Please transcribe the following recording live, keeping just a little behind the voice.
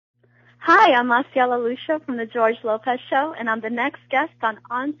Hi, I'm Marcela Lucia from The George Lopez Show, and I'm the next guest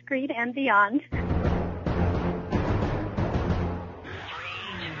on Screen and Beyond.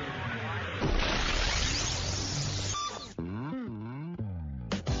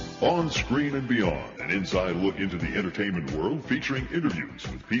 On Screen and Beyond, an inside look into the entertainment world featuring interviews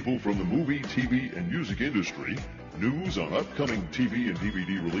with people from the movie, TV, and music industry, news on upcoming TV and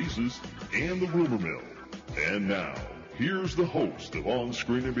DVD releases, and the rumor mill. And now, here's the host of On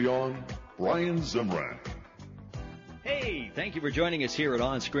Screen and Beyond, Brian Zemrak. Hey, thank you for joining us here at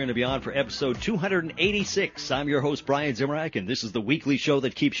On Screen and Beyond for episode 286. I'm your host, Brian Zemrak, and this is the weekly show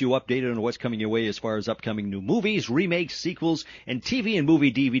that keeps you updated on what's coming your way as far as upcoming new movies, remakes, sequels, and TV and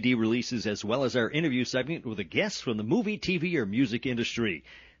movie DVD releases, as well as our interview segment with a guest from the movie, TV, or music industry.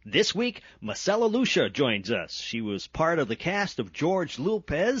 This week, Marcela Lucia joins us. She was part of the cast of George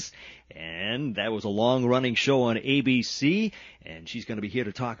Lopez, and that was a long-running show on ABC, and she's going to be here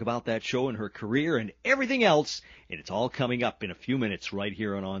to talk about that show and her career and everything else, and it's all coming up in a few minutes right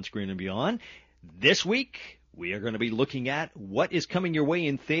here on Screen and Beyond. This week, we are going to be looking at what is coming your way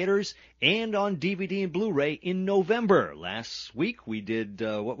in theaters and on DVD and Blu-ray in November. Last week, we did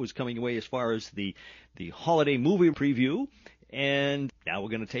what was coming your way as far as the holiday movie preview, and now we're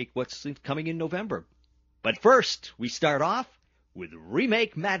going to take what's coming in November. But first, we start off with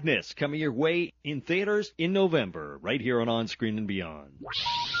Remake Madness coming your way in theaters in November, right here on Screen and Beyond.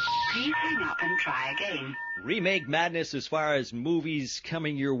 Please hang up and try again. Remake Madness as far as movies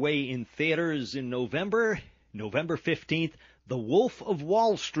coming your way in theaters in November. November 15th, The Wolf of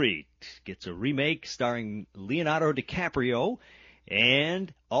Wall Street gets a remake starring Leonardo DiCaprio,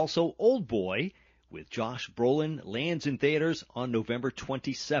 and also Old Boy with Josh Brolin lands in theaters on November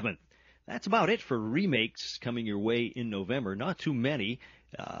 27th. That's about it for remakes coming your way in November. Not too many,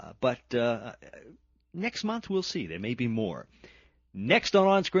 but next month we'll see. There may be more. Next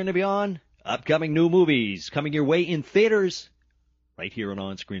on Screen and Beyond, upcoming new movies coming your way in theaters right here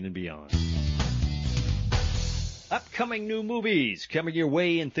on Screen and Beyond. Upcoming new movies coming your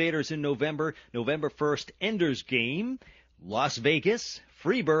way in theaters in November. November 1st, Ender's Game, Las Vegas,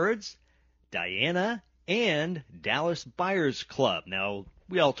 Freebirds, Diana, and Dallas Buyers Club. Now,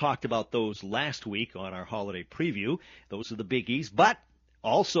 we all talked about those last week on our holiday preview. Those are the biggies. But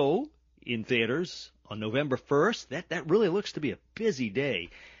also in theaters on November 1st, that really looks to be a busy day.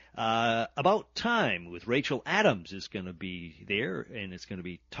 About Time with Rachel Adams is going to be there, and it's going to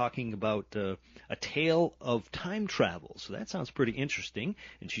be talking about a tale of time travel. So that sounds pretty interesting,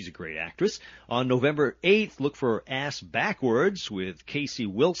 and she's a great actress. On November 8th, look for Ass Backwards with Casey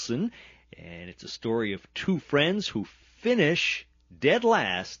Wilson. And it's a story of two friends who finish dead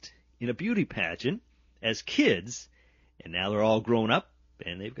last in a beauty pageant as kids, and now they're all grown up,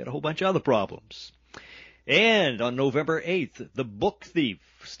 and they've got a whole bunch of other problems. And on November 8th, The Book Thief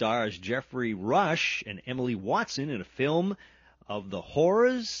stars Jeffrey Rush and Emily Watson in a film of the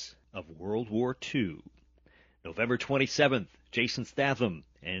horrors of World War II. November 27th, Jason Statham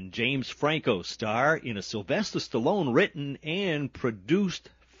and James Franco star in a Sylvester Stallone written and produced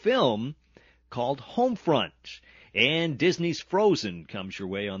film called Homefront. And Disney's Frozen comes your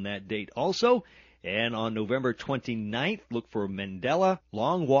way on that date also. And on November 29th, look for Mandela,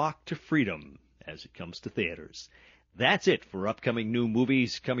 Long Walk to Freedom as it comes to theaters. That's it for upcoming new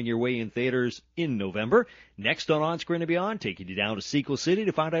movies coming your way in theaters in November. Next on Screen and Beyond, taking you down to Sequel City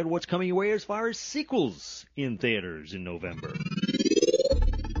to find out what's coming your way as far as sequels in theaters in November.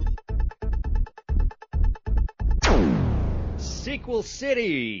 Sequel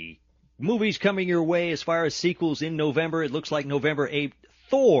City. Movies coming your way as far as sequels in November. It looks like November 8th,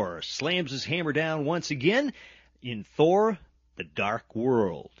 Thor slams his hammer down once again in Thor, The Dark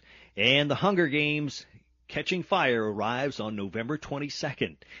World. And The Hunger Games, Catching Fire arrives on November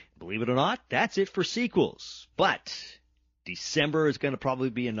 22nd. Believe it or not, that's it for sequels. But December is going to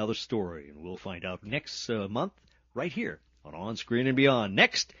probably be another story, and we'll find out next month right here on Screen and Beyond.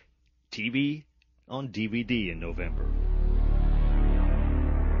 Next, TV on DVD in November.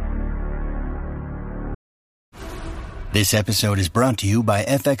 This episode is brought to you by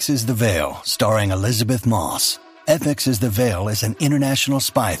FX's The Veil, starring Elizabeth Moss. FX's The Veil is an international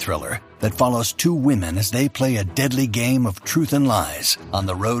spy thriller that follows two women as they play a deadly game of truth and lies on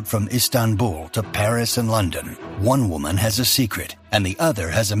the road from Istanbul to Paris and London. One woman has a secret, and the other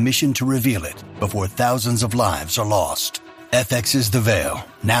has a mission to reveal it before thousands of lives are lost. FX's The Veil,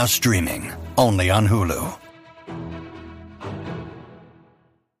 now streaming, only on Hulu.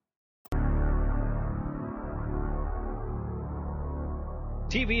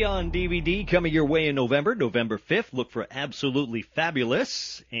 TV on DVD coming your way in November. November 5th, look for Absolutely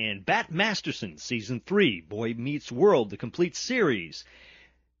Fabulous and Bat Masterson Season 3, Boy Meets World, the complete series.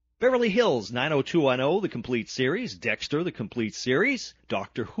 Beverly Hills 90210, the complete series. Dexter, the complete series.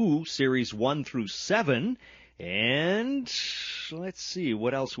 Doctor Who, series 1 through 7. And let's see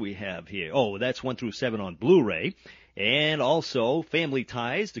what else we have here. Oh, that's 1 through 7 on Blu-ray. And also Family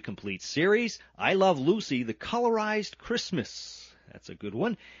Ties, the complete series. I Love Lucy, the colorized Christmas. That's a good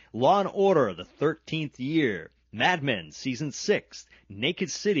one. Law & Order, the 13th year. Mad Men, season 6. Naked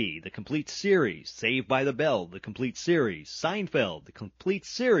City, the complete series. Saved by the Bell, the complete series. Seinfeld, the complete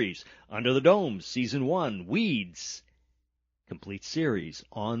series. Under the Dome, season 1. Weeds, complete series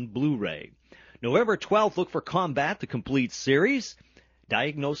on Blu-ray. November 12th, look for Combat, the complete series.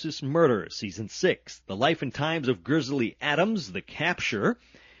 Diagnosis Murder, season 6. The Life and Times of Grizzly Adams, The Capture.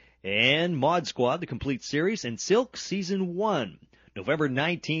 And Mod Squad, the complete series. And Silk, season 1. November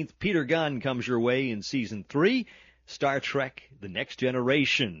 19th, Peter Gunn comes your way in season 3. Star Trek, The Next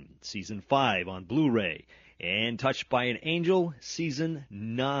Generation, season 5 on Blu-ray. And Touched by an Angel, season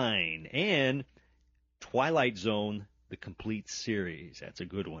 9. And Twilight Zone, the complete series. That's a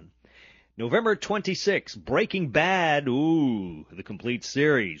good one. November 26th, Breaking Bad, the complete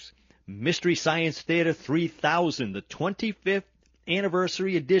series. Mystery Science Theater 3000, the 25th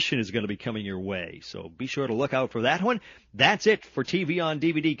anniversary edition is going to be coming your way. So be sure to look out for that one. That's it for TV on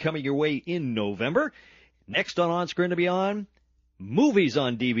DVD coming your way in November. Next on Screen and Beyond, movies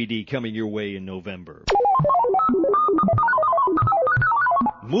on DVD coming your way in November.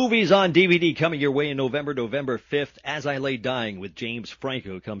 Movies on DVD coming your way in November, November 5th. As I Lay Dying with James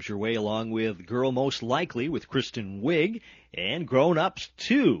Franco comes your way, along with Girl Most Likely with Kristen Wiig, and Grown Ups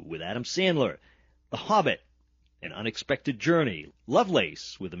 2 with Adam Sandler. The Hobbit, An Unexpected Journey.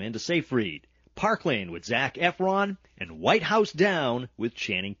 Lovelace with Amanda Seyfried. Parkland with Zac Efron. And White House Down with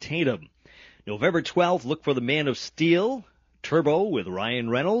Channing Tatum. November 12th, look for The Man of Steel. Turbo with Ryan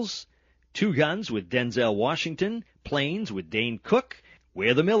Reynolds. Two Guns with Denzel Washington. Planes with Dane Cook.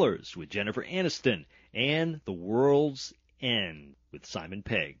 We're the Millers with Jennifer Aniston. And The World's End with Simon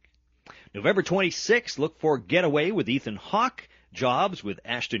Pegg. November 26th, look for Getaway with Ethan Hawke. Jobs with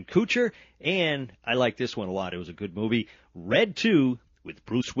Ashton Kutcher. And I like this one a lot. It was a good movie. Red 2 with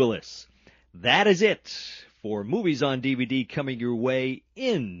Bruce Willis. That is it for movies on DVD coming your way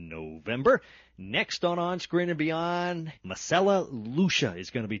in November. Next on Screen and Beyond, Marcella Lucia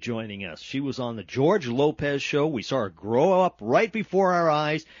is going to be joining us. She was on the George Lopez show. We saw her grow up right before our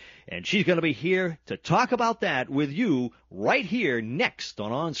eyes, and she's going to be here to talk about that with you right here next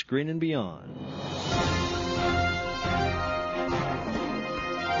on Screen and Beyond.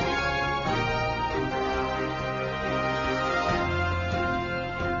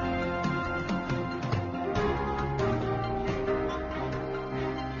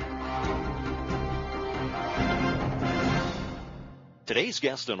 Today's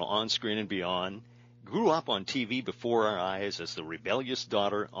guest on Screen and Beyond grew up on TV before our eyes as the rebellious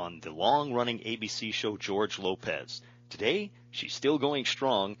daughter on the long-running ABC show George Lopez. Today, she's still going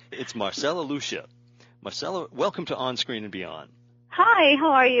strong. It's Marcella Lucia. Marcella, welcome to On Screen and Beyond. Hi,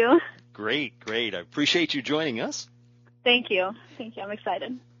 how are you? Great. I appreciate you joining us. Thank you. I'm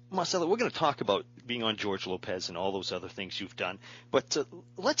excited. Marcella, we're going to talk about being on George Lopez and all those other things you've done. But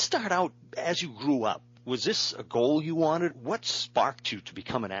let's start out as you grew up. Was this a goal you wanted? What sparked you to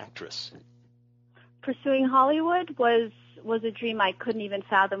become an actress? Pursuing Hollywood was a dream I couldn't even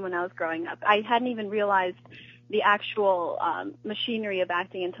fathom when I was growing up. I hadn't even realized the actual machinery of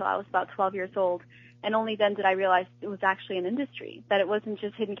acting until I was about 12 years old. And only then did I realize it was actually an industry, that it wasn't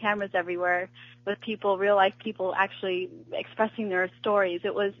just hidden cameras everywhere, but real life people actually expressing their stories.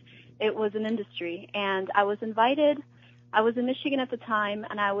 It was an industry. And I was in Michigan at the time,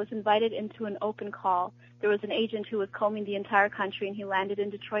 and I was invited into an open call. There was an agent who was combing the entire country, and he landed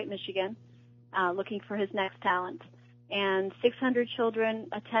in Detroit, Michigan, looking for his next talent. And 600 children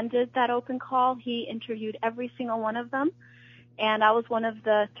attended that open call. He interviewed every single one of them, and I was one of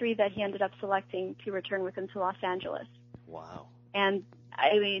the 3 that he ended up selecting to return with him to Los Angeles. Wow. And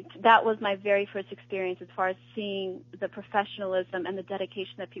I mean, that was my very first experience as far as seeing the professionalism and the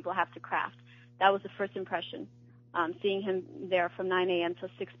dedication that people have to craft. That was the first impression. Seeing him there from 9 a.m. till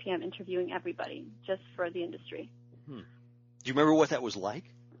 6 p.m. interviewing everybody just for the industry. Do you remember what that was like?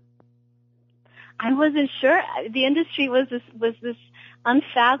 I wasn't sure. The industry was this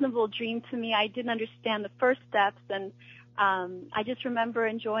unfathomable dream to me. I didn't understand the first steps, and I just remember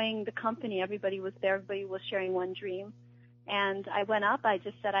enjoying the company. Everybody was there. Everybody was sharing one dream. And I went up. I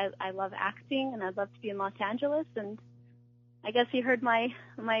just said I love acting, and I'd love to be in Los Angeles, and I guess he heard my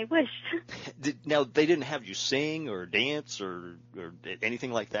wish. Now, they didn't have you sing or dance or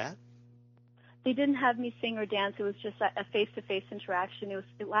anything like that? They didn't have me sing or dance. It was just a face-to-face interaction.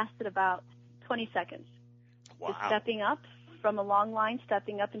 It lasted about 20 seconds. Wow. Just stepping up from a long line,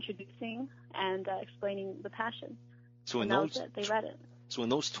 stepping up, introducing, and explaining the passion. So and that was it. They read it. So in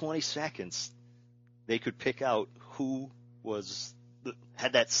those 20 seconds, they could pick out who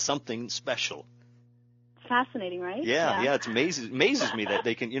had that something special. Fascinating, right? Yeah. It amazes me that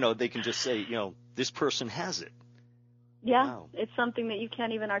they can just say, this person has it. Yeah, wow. It's something that you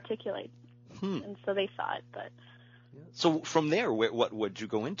can't even articulate. And so they saw it. But so from there, what would you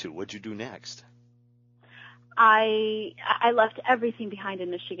go into? What'd you do next? I left everything behind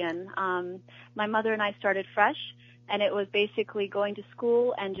in Michigan. My mother and I started fresh, and it was basically going to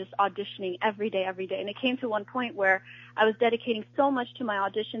school and just auditioning every day. And it came to one point where I was dedicating so much to my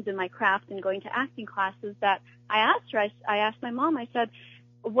auditions and my craft and going to acting classes that I asked my mom, I said,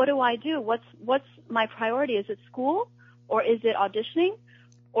 what do I do? What's my priority? Is it school, or is it auditioning,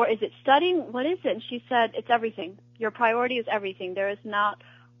 or is it studying? What is it? And she said, it's everything. Your priority is everything. There is not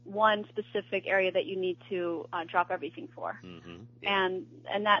one specific area that you need to drop everything for. Mm-hmm. Yeah.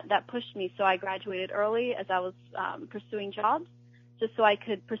 And that pushed me. So I graduated early as I was pursuing jobs, just so I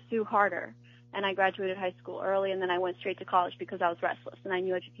could pursue harder. And I graduated high school early, and then I went straight to college because I was restless, and I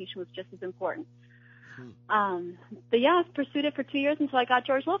knew education was just as important. But yeah, I pursued it for 2 years until I got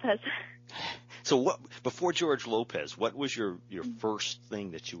George Lopez. So before George Lopez, what was your first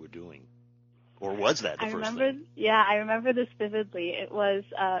thing that you were doing? Or was that the first thing? Yeah, I remember this vividly. It was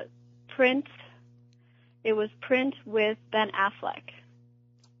print. It was print with Ben Affleck.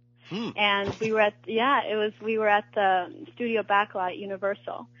 And we were at the studio backlot at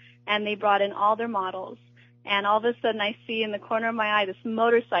Universal, and they brought in all their models. And all of a sudden, I see in the corner of my eye this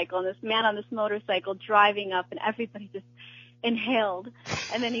motorcycle, and this man on this motorcycle driving up, and everybody just inhaled.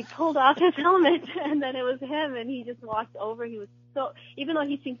 And then he pulled off his helmet, and then it was him, and he just walked over. He was even though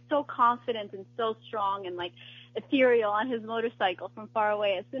he seemed so confident and so strong and like ethereal on his motorcycle from far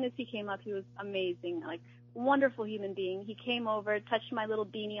away, as soon as he came up, he was amazing, like wonderful human being. He came over, touched my little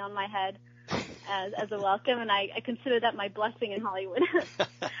beanie on my head as a welcome, and I consider that my blessing in Hollywood,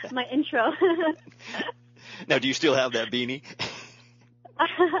 my intro. Now, do you still have that beanie?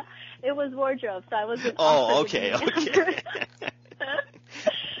 It was wardrobe, so I wasn't. Oh, okay.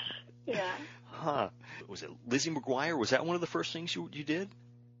 Yeah. Huh. Was it Lizzie McGuire? Was that one of the first things you did?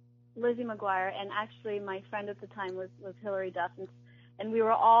 Lizzie McGuire, and actually my friend at the time was Hilary Duff, and we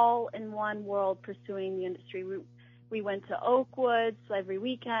were all in one world pursuing the industry. We went to Oakwood so every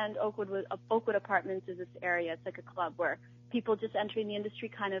weekend. Oakwood Apartments is this area. It's like a club where people just entering the industry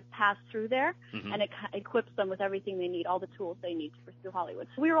kind of pass through there, and it equips them with everything they need, all the tools they need to pursue Hollywood.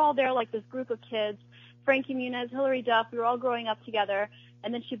 So we were all there, like this group of kids, Frankie Muniz, Hilary Duff. We were all growing up together,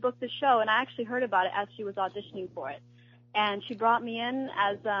 and then she booked the show, and I actually heard about it as she was auditioning for it. And she brought me in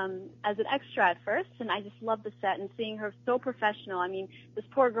as an extra at first, and I just loved the set and seeing her so professional. I mean, this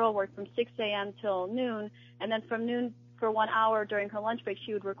poor girl worked from 6 a.m. till noon, and then from noon for 1 hour during her lunch break,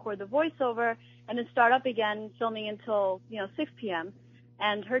 she would record the voiceover and then start up again, filming until 6 p.m.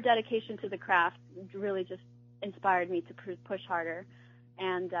 And her dedication to the craft really just inspired me to push harder.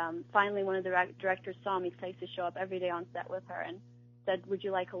 And finally, one of the directors saw me, because I used to show up every day on set with her, and said, "Would you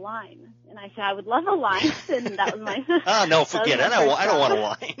like a line?" And I said, "I would love a line." And that was my. No, forget it. I don't want a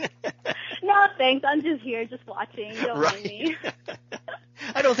line. No, thanks. I'm just here, just watching. Don't mind me.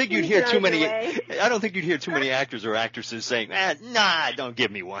 I don't think you'd hear too many. I don't think you'd hear too many actors or actresses saying, "Nah, don't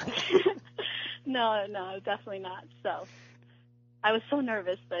give me one." No, definitely not. So I was so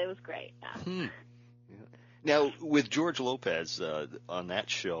nervous, but it was great. Yeah. Now, with George Lopez on that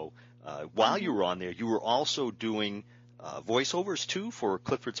show, while you were on there, you were also doing voiceovers too for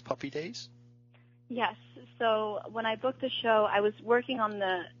Clifford's Puppy Days? Yes. So when I booked the show, I was working on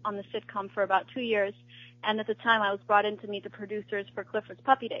the sitcom for about 2 years, and at the time I was brought in to meet the producers for Clifford's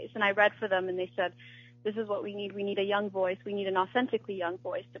Puppy Days, and I read for them, and they said, "This is what we need. We need a young voice. We need an authentically young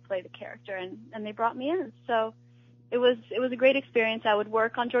voice to play the character," and they brought me in. So it was a great experience. I would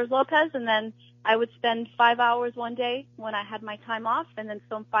work on George Lopez, and then I would spend 5 hours one day when I had my time off, and then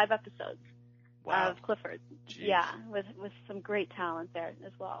film 5 episodes. Wow. Of Clifford. Jeez. Yeah, with some great talent there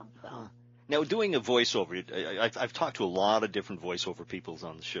as well. So. Huh. Now, doing a voiceover, I've talked to a lot of different voiceover people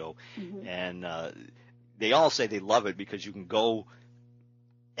on the show, and they all say they love it because you can go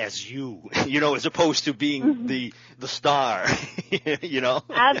as you, as opposed to being the star,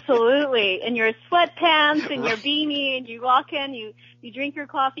 Absolutely. In your sweatpants and your beanie, and you walk in, you drink your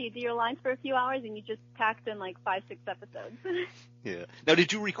coffee, you do your lines for a few hours, and you just packed in like 5-6 episodes. Yeah. Now,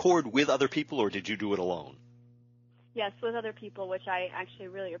 did you record with other people, or did you do it alone? Yes, with other people, which I actually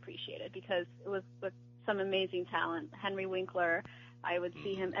really appreciated because it was with some amazing talent. Henry Winkler, I would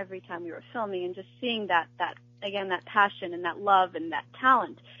see him every time we were filming, and just seeing that passion and that love and that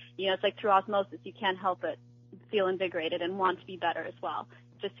talent. It's like through osmosis, you can't help but feel invigorated and want to be better as well,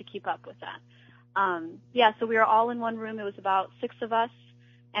 just to keep up with that. So we were all in one room. It was about 6 of us,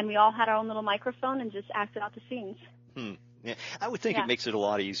 and we all had our own little microphone and just acted out the scenes. Yeah, I would think it makes it a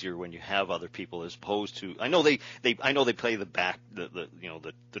lot easier when you have other people as opposed to. I know they play the back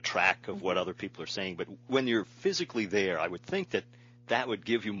the track of what other people are saying, but when you're physically there, I would think that would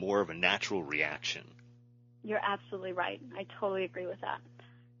give you more of a natural reaction. You're absolutely right. I totally agree with that.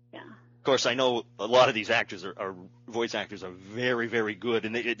 Yeah. Of course, I know a lot of these actors are voice actors are very, very good,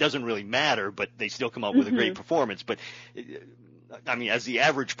 and it doesn't really matter, but they still come out with a great performance. But I mean, as the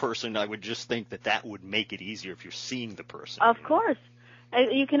average person, I would just think that would make it easier if you're seeing the person. Of course.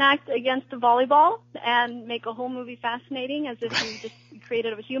 You can act against a volleyball and make a whole movie fascinating as if you just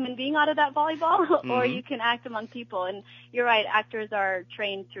created a human being out of that volleyball, or you can act among people. And you're right, actors are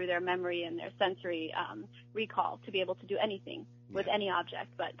trained through their memory and their sensory recall to be able to do anything with any object.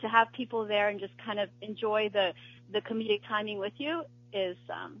 But to have people there and just kind of enjoy the comedic timing with you is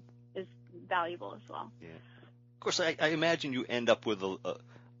valuable as well. Yeah. Of course, I imagine you end up with a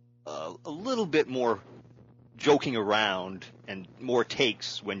little bit more joking around and more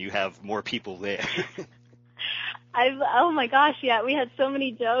takes when you have more people there. Oh my gosh, yeah, we had so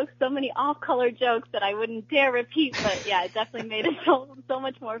many jokes, so many off-color jokes that I wouldn't dare repeat, but yeah, it definitely made it so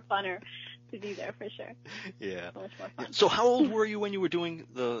much more funner to be there for sure. Yeah. So much more fun. So how old were you when you were doing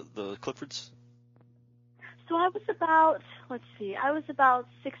the Cliffords? So I was about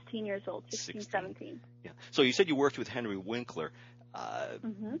 16 years old, 16, 17. Yeah. So you said you worked with Henry Winkler.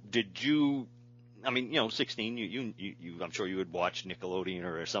 Did you? I mean, 16. You I'm sure you would watch Nickelodeon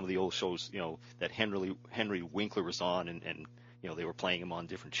or some of the old shows, that Henry Winkler was on, and they were playing him on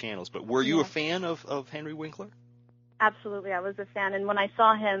different channels. But were you a fan of Henry Winkler? Absolutely, I was a fan, and when I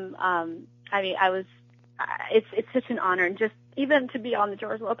saw him, it's such an honor, and just even to be on the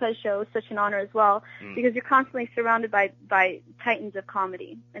George Lopez show is such an honor as well, because you're constantly surrounded by titans of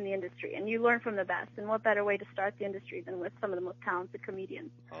comedy in the industry, and you learn from the best. And what better way to start the industry than with some of the most talented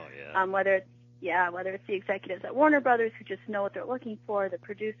comedians? Oh yeah. Whether it's the executives at Warner Brothers who just know what they're looking for, the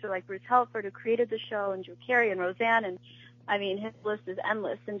producer like Bruce Helford who created the show, and Drew Carey and Roseanne, and I mean his list is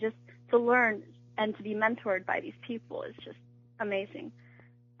endless. And just to learn and to be mentored by these people is just amazing.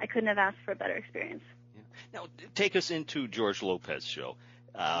 I couldn't have asked for a better experience. Now, take us into George Lopez show.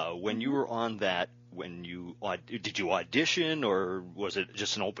 When you were on that, did you audition, or was it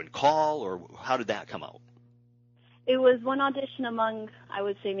just an open call, or how did that come out? It was one audition among, I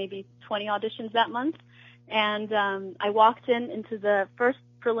would say, maybe 20 auditions that month. And I walked into the first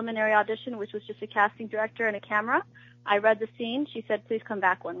preliminary audition, which was just a casting director and a camera. I read the scene. She said, please come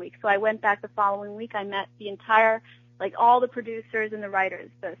back 1 week. So I went back the following week. I met the entire, all the producers and the writers,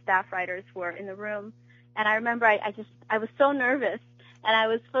 the staff writers were in the room. And I remember I was so nervous, and I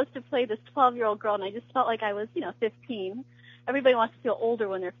was supposed to play this 12-year-old girl, and I just felt like I was, 15. Everybody wants to feel older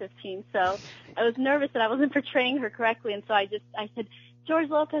when they're 15, so I was nervous that I wasn't portraying her correctly, and so I said, George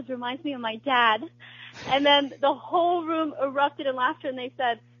Lopez reminds me of my dad. And then the whole room erupted in laughter, and they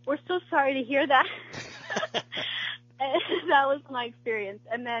said, we're so sorry to hear that. And that was my experience.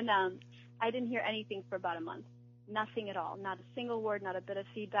 And then I didn't hear anything for about a month. Nothing at all. Not a single word, not a bit of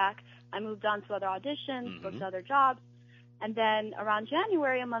feedback. I moved on to other auditions, booked other jobs. And then around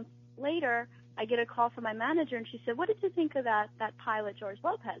January, a month later, I get a call from my manager, and she said, what did you think of that pilot, George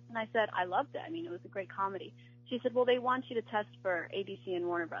Lopez? And I said, I loved it. I mean, it was a great comedy. She said, well, they want you to test for ABC and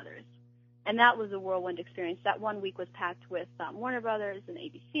Warner Brothers. And that was a whirlwind experience. That 1 week was packed with Warner Brothers and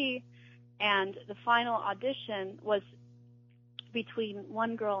ABC. And the final audition was between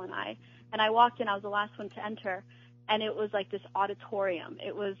one girl and I. And I walked in. I was the last one to enter. And it was like this auditorium.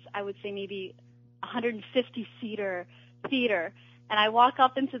 It was, I would say, maybe 150-seater theater. And I walk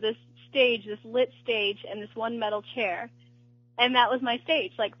up into this stage, this lit stage, and this one metal chair. And that was my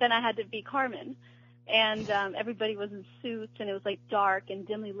stage. Then I had to be Carmen. And everybody was in suits, and it was, dark and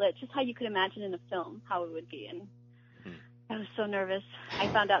dimly lit, just how you could imagine in a film how it would be. And I was so nervous. I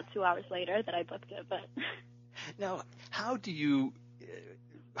found out 2 hours later that I booked it. But now, how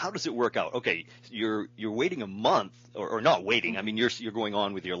does it work out? Okay, you're waiting a month, or not waiting. I mean, you're going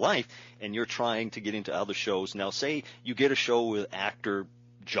on with your life, and you're trying to get into other shows. Now, say you get a show with actor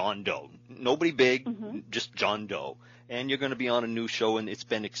John Doe, nobody big, just John Doe, and you're going to be on a new show, and it's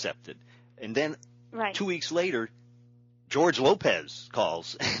been accepted. And then 2 weeks later, George Lopez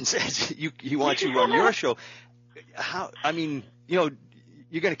calls and says he wants you on your show. How? I mean, you're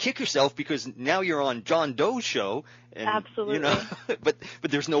going to kick yourself because now you're on John Doe's show. And, absolutely. But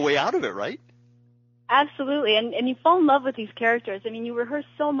there's no way out of it, right? Absolutely, and you fall in love with these characters. I mean, you rehearse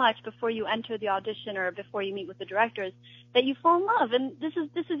so much before you enter the audition or before you meet with the directors that you fall in love. And this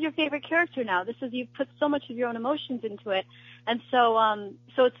is your favorite character now. You've put so much of your own emotions into it, and so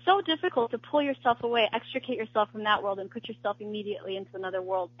it's so difficult to pull yourself away, extricate yourself from that world, and put yourself immediately into another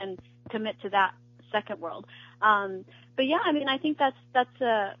world and commit to that second world. But yeah, I mean, I think that's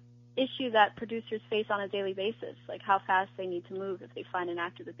a issue that producers face on a daily basis, like how fast they need to move if they find an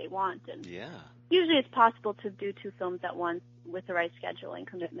actor that they want. And Yeah. usually it's possible to do 2 films at once with the right schedule and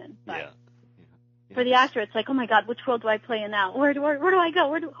commitment. But Yeah. for the actor, it's like, oh my God, which world do I play in now? Where do I go?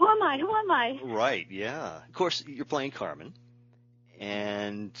 Who am I? Right, yeah. Of course, you're playing Carmen.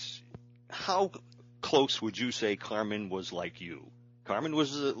 And how close would you say Carmen was like you? Carmen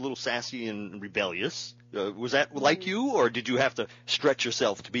was a little sassy and rebellious. Was that like you, or did you have to stretch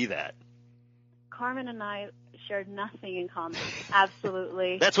yourself to be that? Carmen and I shared nothing in common.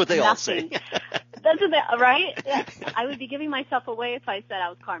 Absolutely. That's what they nothing. all say. That's what they, right? Yeah. I would be giving myself away if I said I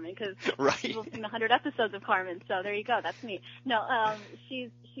was Carmen, because Right. people have seen 100 episodes of Carmen, so there you go. That's me. No, she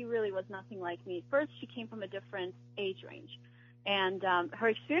really was nothing like me. First, she came from a different age range. And her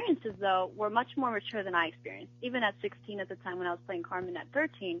experiences, though, were much more mature than I experienced. Even at 16 at the time when I was playing Carmen at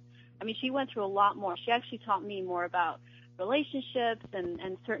 13, I mean, she went through a lot more. She actually taught me more about relationships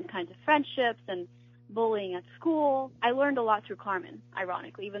and certain kinds of friendships and bullying at school. I learned a lot through Carmen,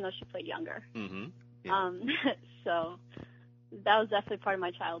 ironically, even though she played younger. Mm-hmm. Yeah. So that was definitely part of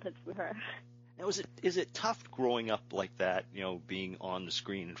my childhood through her. Now, is it tough growing up like that, being on the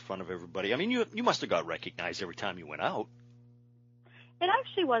screen in front of everybody? I mean, you must have got recognized every time you went out. It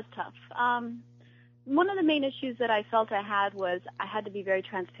actually was tough. One of the main issues that I felt I had was I had to be very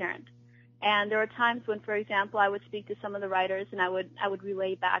transparent. And there were times when, for example, I would speak to some of the writers and I would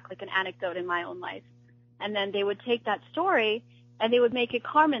relay back like an anecdote in my own life. And then they would take that story and they would make it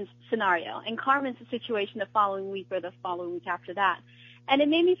Carmen's scenario and Carmen's situation the following week or the following week after that. And it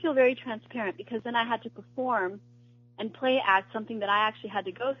made me feel very transparent because then I had to perform and play act something that I actually had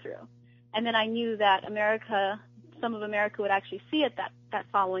to go through. And then I knew that some of America would actually see it that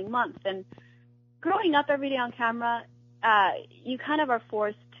following month. And growing up every day on camera, you kind of are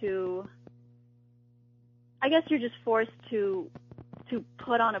forced to, I guess you're just forced to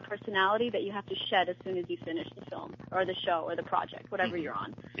put on a personality that you have to shed as soon as you finish the film or the show or the project, whatever you're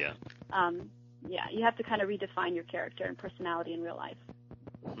on. Yeah. You have to kind of redefine your character and personality in real life.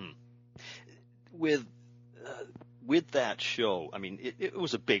 With that show, I mean, it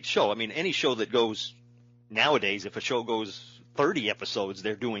was a big show. I mean, any show that goes nowadays, if a show goes 30 episodes,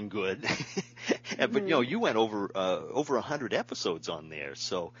 they're doing good. But you went over 100 episodes on there,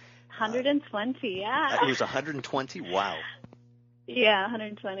 so 120, yeah. It was 120. Wow. Yeah,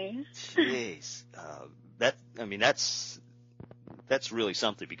 120. Jeez, that's really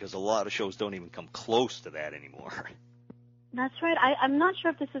something because a lot of shows don't even come close to that anymore. That's right. I'm not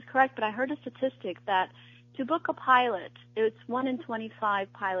sure if this is correct, but I heard a statistic that to book a pilot, it's 1 in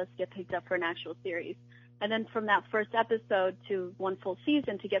 25 pilots get picked up for an actual series. And then from that first episode to one full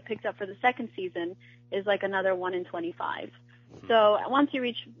season to get picked up for the second season is like another 1 in 25. So once you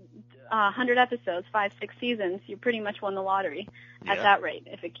reach 100 episodes, 5, 6 seasons, you pretty much won the lottery at that rate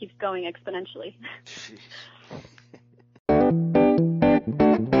if it keeps going exponentially.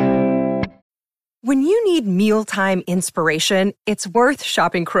 When you need mealtime inspiration, it's worth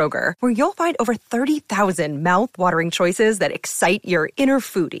shopping Kroger, where you'll find over 30,000 mouth-watering choices that excite your inner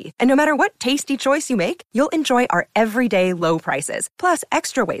foodie. And no matter what tasty choice you make, you'll enjoy our everyday low prices, plus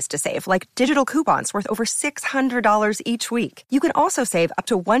extra ways to save, like digital coupons worth over $600 each week. You can also save up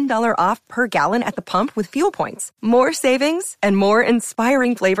to $1 off per gallon at the pump with fuel points. More savings and more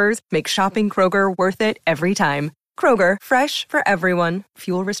inspiring flavors make shopping Kroger worth it every time. Kroger, fresh for everyone.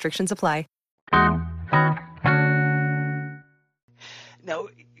 Fuel restrictions apply. Now,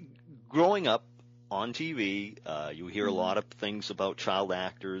 growing up on TV, you hear a lot of things about child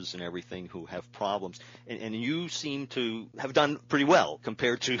actors and everything who have problems, and you seem to have done pretty well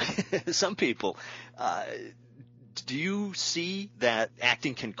compared to some people. Do you see that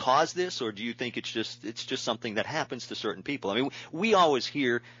acting can cause this, or do you think it's just something that happens to certain people? I mean, we always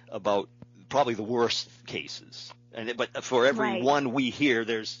hear about probably the worst cases, but for every one we hear,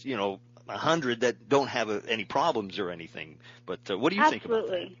 there's 100 that don't have any problems or anything. But what do you think about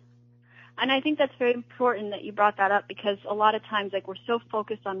that? Absolutely. And I think that's very important that you brought that up because a lot of times, we're so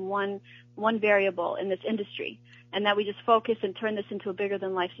focused on one variable in this industry, and that we just focus and turn this into a bigger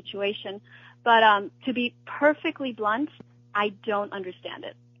than life situation. But to be perfectly blunt, I don't understand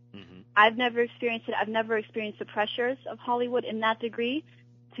it. Mm-hmm. I've never experienced it. I've never experienced the pressures of Hollywood in that degree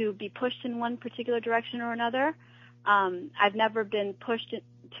to be pushed in one particular direction or another. I've never been pushed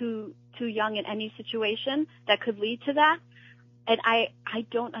to too young in any situation that could lead to that. And I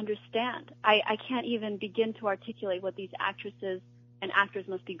don't understand. I can't even begin to articulate what these actresses and actors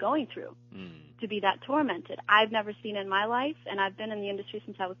must be going through to be that tormented. I've never seen it in my life, and I've been in the industry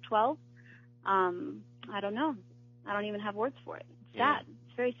since I was 12. I don't know. I don't even have words for it. It's sad.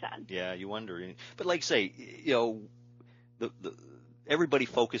 It's very sad. Yeah, you wonder. But like say, the everybody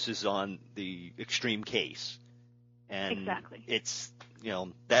focuses on the extreme case. And exactly. It's,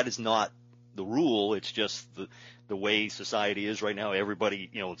 that is not the rule. It's just the way society is right now. Everybody,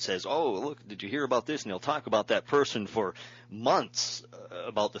 says, oh, look, did you hear about this? And they'll talk about that person for months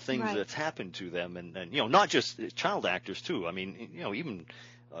about the things that's happened to them. And not just child actors too. I mean, even,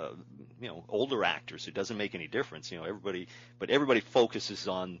 older actors, it doesn't make any difference. Everybody focuses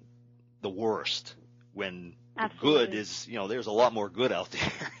on the worst when the good is, there's a lot more good out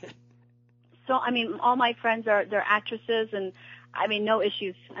there. So, I mean, all my friends they're actresses, and I mean, no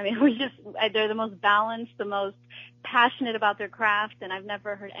issues. I mean, they're the most balanced, the most passionate about their craft, and I've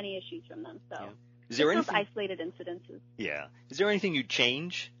never heard any issues from them. So, Is there anything? Isolated incidences. Yeah. Is there anything you'd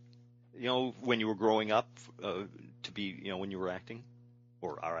change, when you were growing up, to be, when you were acting,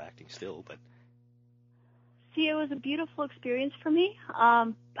 or are acting still, but? See, it was a beautiful experience for me.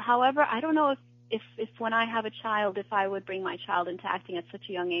 However, I don't know if when I have a child, if I would bring my child into acting at such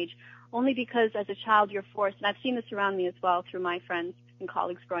a young age. Only because as a child you're forced, and I've seen this around me as well through my friends and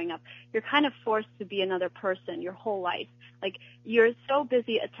colleagues growing up, you're kind of forced to be another person your whole life. Like, you're so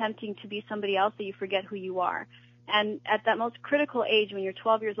busy attempting to be somebody else that you forget who you are. And at that most critical age, when you're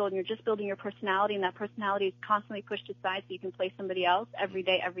 12 years old and you're just building your personality, and that personality is constantly pushed aside so you can play somebody else every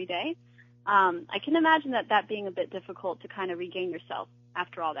day, I can imagine that being a bit difficult to kind of regain yourself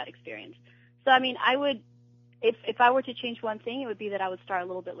after all that experience. So, I mean, I would... If I were to change one thing, it would be that I would start a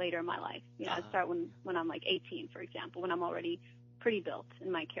little bit later in my life. I'd start when I'm like 18, for example, when I'm already pretty built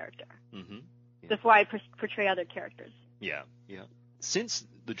in my character, before I portray other characters. Yeah, yeah. Since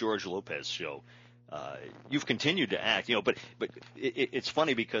the George Lopez show, you've continued to act, but it's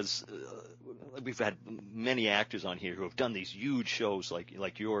funny because we've had many actors on here who have done these huge shows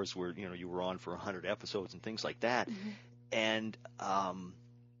like yours, where you were on for 100 episodes and things like that, and a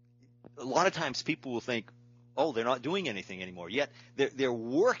lot of times people will think, oh, they're not doing anything anymore. Yet they're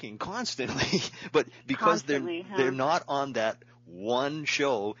working constantly, but because they're not on that one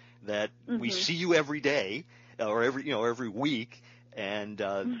show that we see you every day or every week, and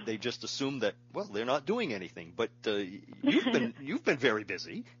they just assume that, well, they're not doing anything. But you've been very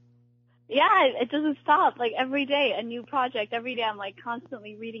busy. Yeah, it doesn't stop. Like, every day a new project. Every day I'm like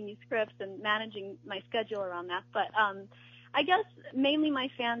constantly reading new scripts and managing my schedule around that. But I guess mainly my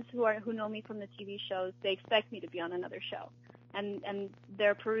fans who know me from the TV shows, they expect me to be on another show, and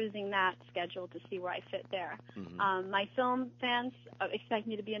they're perusing that schedule to see where I fit there. My film fans expect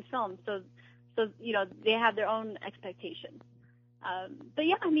me to be in film, so they have their own expectations. But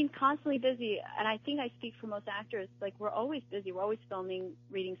yeah, I mean, constantly busy, and I think I speak for most actors. Like, we're always busy. We're always filming,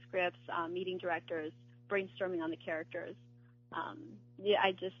 reading scripts, meeting directors, brainstorming on the characters.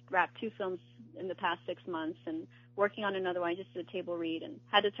 I just wrapped 2 films in the past 6 months, and working on another one. I just did a table read and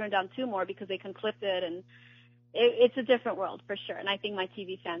had to turn down 2 more because they conflicted, and it's a different world for sure. And I think my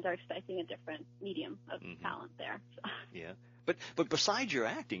TV fans are expecting a different medium of talent there. So. Yeah, but besides your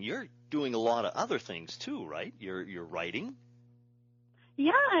acting, you're doing a lot of other things too, right? You're writing.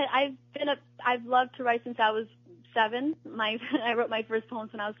 Yeah, I've loved to write since I was 7. I wrote my first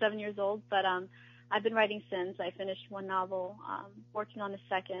poems when I was 7 years old, but I've been writing since. I finished 1 novel, working on the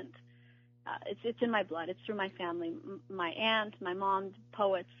second. It's in my blood. It's through my family. My aunt, my mom,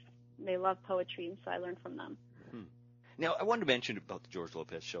 poets. They love poetry, and so I learned from them. Now, I wanted to mention about the George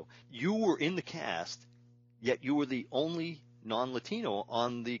Lopez show. You were in the cast, yet you were the only non-Latino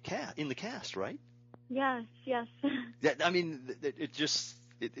in the cast, right? Yes. I mean,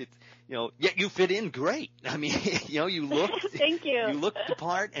 yet you fit in great. I mean, you looked. Thank you. You looked the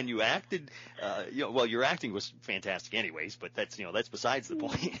part, and you acted. Well, your acting was fantastic, anyways. But that's besides the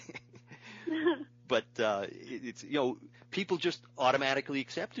point. But it's people just automatically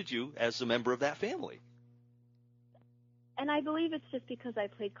accepted you as a member of that family. And I believe it's just because I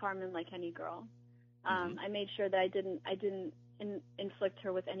played Carmen like any girl. I made sure that I didn't inflict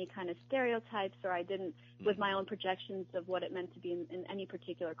her with any kind of stereotypes, or I didn't with my own projections of what it meant to be in any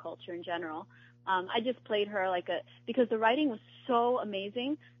particular culture in general. I just played her because the writing was so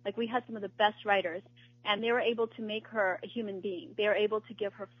amazing. Like, we had some of the best writers, and they were able to make her a human being. They were able to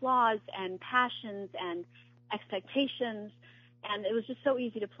give her flaws and passions and expectations, and it was just so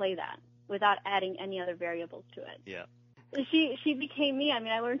easy to play that without adding any other variables to it. Yeah. She became me. I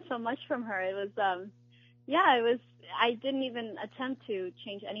mean, I learned so much from her. It was I didn't even attempt to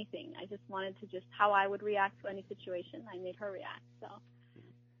change anything. I just wanted to just how I would react to any situation. I made her react. So.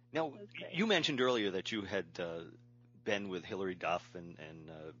 Now, you mentioned earlier that you had been with Hilary Duff and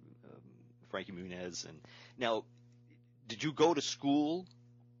Frankie Muniz, and now, did you go to school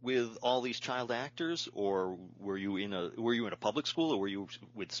with all these child actors, or were you in a public school, or were you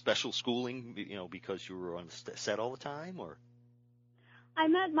with special schooling, because you were on set all the time, or? I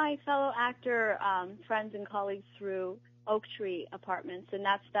met my fellow actor friends and colleagues through Oak Tree Apartments, and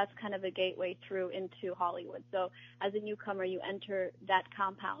that's kind of a gateway through into Hollywood. So as a newcomer, you enter that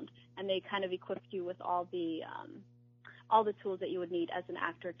compound, and they kind of equip you with all the tools that you would need as an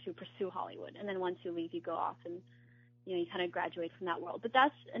actor to pursue Hollywood. And then once you leave, you go off and you kind of graduate from that world. But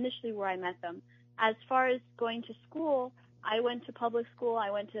that's initially where I met them. As far as going to school, I went to public school.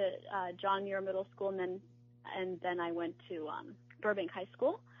 I went to John Muir Middle School, and then I went to Burbank High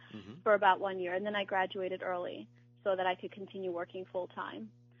School for about 1 year, and then I graduated early so that I could continue working full time.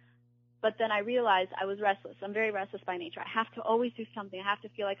 But then I realized I was restless. I'm very restless by nature. I have to always do something. I have to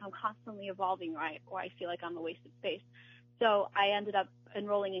feel like I'm constantly evolving, right? Or I feel like I'm a waste of space. So I ended up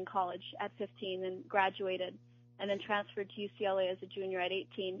enrolling in college at 15 and graduated, and then transferred to UCLA as a junior at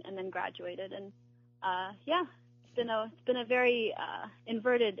 18 and then graduated. And it's been a very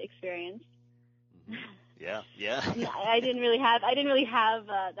inverted experience. Yeah. I didn't really have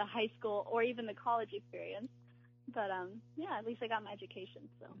the high school or even the college experience, but at least I got my education.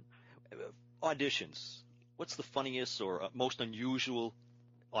 So auditions. What's the funniest or most unusual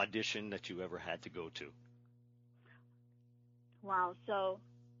audition that you ever had to go to? Wow. So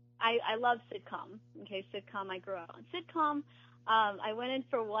I love sitcom. Okay, sitcom. I grew up on sitcom. I went in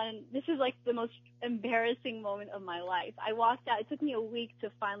for one. This is like the most embarrassing moment of my life. I walked out. It took me a week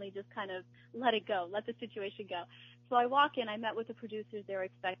to finally just kind of let it go, let the situation go. So I walk in. I met with the producers. They were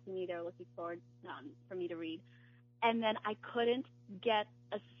expecting me. They were looking forward for me to read. And then I couldn't get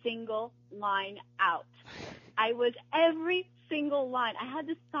a single line out. Every single line. I had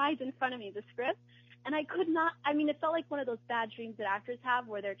the sides in front of me, the script, and I could not. I mean, it felt like one of those bad dreams that actors have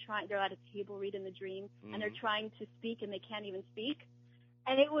where they're at a table reading the dream and they're trying to speak and they can't even speak.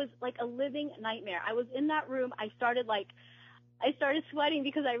 And it was like a living nightmare. I was in that room. I started sweating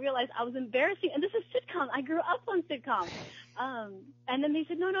because I realized I was embarrassing. And this is sitcom. I grew up on sitcom. And then they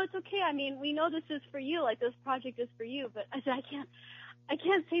said, no, it's okay. I mean, we know this is for you. Like, this project is for you. But I said, I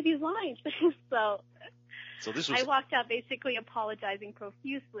can't say these lines. So this was. I walked out basically apologizing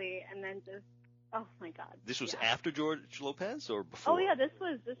profusely, and then just, oh my God. This was after George Lopez or before? Oh yeah, this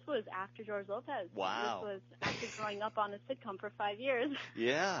was after George Lopez. Wow. This was after growing up on a sitcom for 5 years.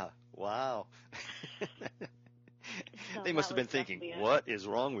 Yeah. Wow. So they must have been thinking, what is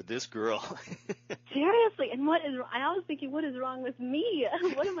wrong with this girl? Seriously, and I was thinking, what is wrong with me?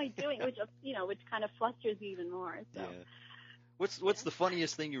 What am I doing? Which kind of flusters me even more. So. Yeah. What's the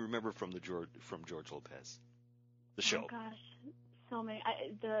funniest thing you remember from George Lopez? The show. Oh gosh, so many.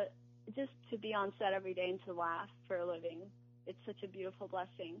 Just to be on set every day and to laugh for a living, it's such a beautiful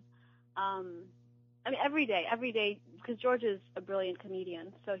blessing. I mean, every day, because George is a brilliant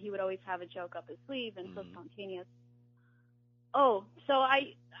comedian, so he would always have a joke up his sleeve and so spontaneous. Oh, so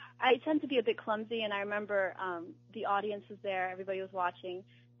I tend to be a bit clumsy, and I remember the audience was there, everybody was watching,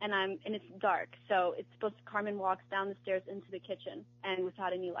 and it's dark, so Carmen walks down the stairs into the kitchen, and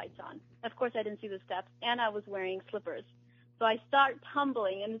without any lights on. Of course, I didn't see the steps, and I was wearing slippers. So I start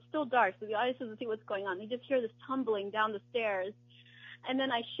tumbling, and it's still dark, so the audience doesn't see what's going on. They just hear this tumbling down the stairs. And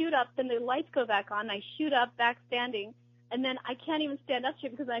then I shoot up, then the lights go back on, I shoot up, back standing, and then I can't even stand up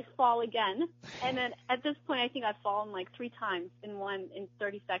straight because I fall again. And then at this point, I think I've fallen like 3 times in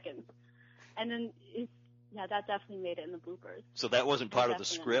 30 seconds. And then, that definitely made it in the bloopers. So that wasn't part of the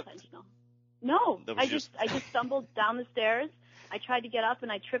script? No, I just stumbled down the stairs. I tried to get up,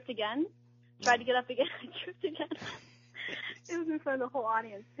 and I tripped again. Tried to get up again, I tripped again. It was in front of the whole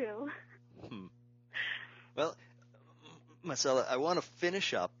audience, too. Well, Marcella, I want to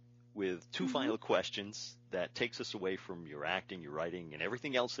finish up with 2 final questions that takes us away from your acting, your writing, and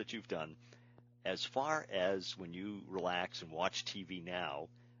everything else that you've done. As far as when you relax and watch TV now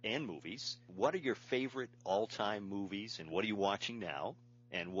and movies, what are your favorite all-time movies, and what are you watching now?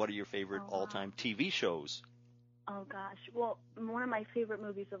 And what are your favorite all-time TV shows? Oh, gosh. Well, one of my favorite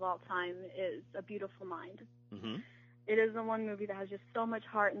movies of all time is A Beautiful Mind. Mm-hmm. It is the one movie that has just so much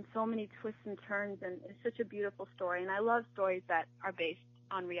heart and so many twists and turns, and it's such a beautiful story. And I love stories that are based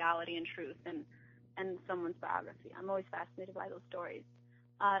on reality and truth and someone's biography. I'm always fascinated by those stories.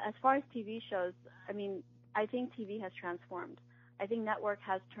 As far as TV shows, I mean, I think TV has transformed. I think network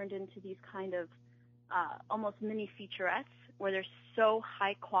has turned into these kind of almost mini featurettes where they're so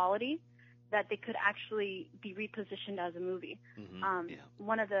high quality that they could actually be repositioned as a movie. Mm-hmm.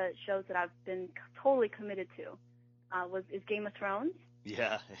 One of the shows that I've been totally committed to is Game of Thrones.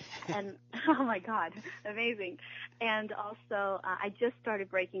 Yeah. And oh my God, amazing. And also, I just started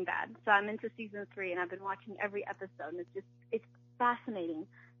Breaking Bad, so I'm into season 3, and I've been watching every episode, and it's fascinating.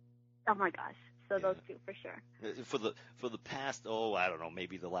 Oh my gosh. So those two for sure. For the past, I don't know,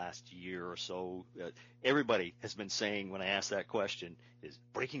 maybe the last year or so, everybody has been saying when I ask that question is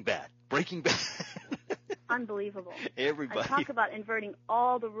Breaking Bad. Unbelievable. Everybody. I talk about inverting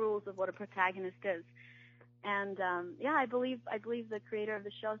all the rules of what a protagonist is. And I believe the creator of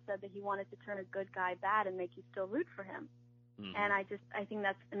the show said that he wanted to turn a good guy bad and make you still root for him. Mm-hmm. And I think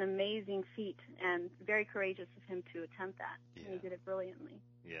that's an amazing feat and very courageous of him to attempt that. Yeah. And he did it brilliantly.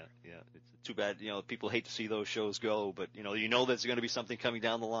 Yeah. It's too bad, people hate to see those shows go, but there's going to be something coming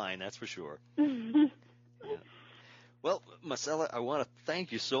down the line, that's for sure. Yeah. Well, Marcella, I want to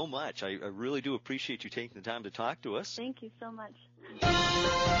thank you so much. I really do appreciate you taking the time to talk to us. Thank you so much.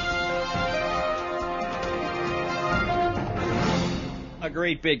 A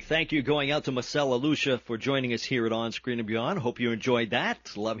great big thank you going out to Marcella Lucia for joining us here at On Screen and Beyond. Hope you enjoyed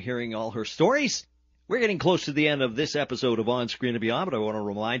that. Love hearing all her stories. We're getting close to the end of this episode of On Screen and Beyond, but I want to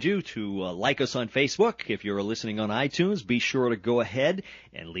remind you to like us on Facebook. If you're listening on iTunes, be sure to go ahead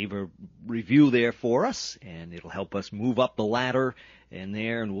and leave a review there for us, and it'll help us move up the ladder in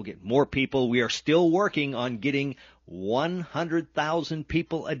there, and we'll get more people. We are still working on getting 100,000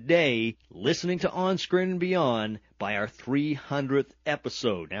 people a day listening to On Screen and Beyond by our 300th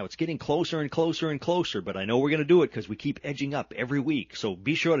episode. Now, it's getting closer and closer and closer, but I know we're going to do it because we keep edging up every week. So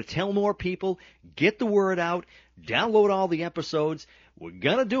be sure to tell more people, get the word out, download all the episodes. We're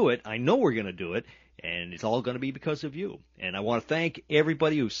going to do it. I know we're going to do it. And it's all going to be because of you. And I want to thank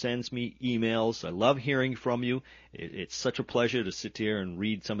everybody who sends me emails. I love hearing from you. It's such a pleasure to sit here and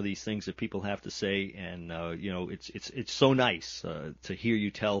read some of these things that people have to say. And, it's so nice to hear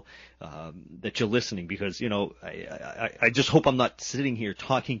you tell that you're listening because, I just hope I'm not sitting here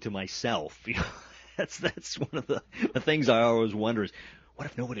talking to myself. That's one of the things I always wonder is, what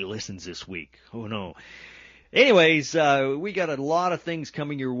if nobody listens this week? Oh, no. Anyways, we got a lot of things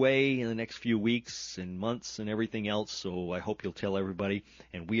coming your way in the next few weeks and months and everything else, so I hope you'll tell everybody.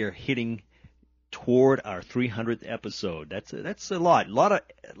 And we are hitting toward our 300th episode. That's a lot. A lot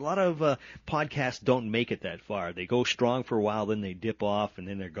of podcasts don't make it that far. They go strong for a while, then they dip off, and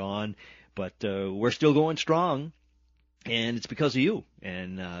then they're gone. But we're still going strong. And it's because of you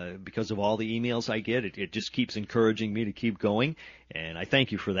and because of all the emails I get. It just keeps encouraging me to keep going, and I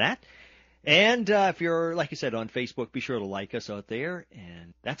thank you for that. And if you're, like I said, on Facebook, be sure to like us out there.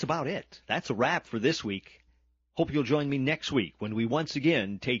 And that's about it. That's a wrap for this week. Hope you'll join me next week when we once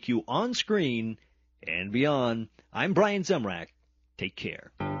again take you on screen and beyond. I'm Brian Zemrak. Take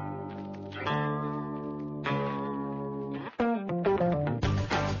care.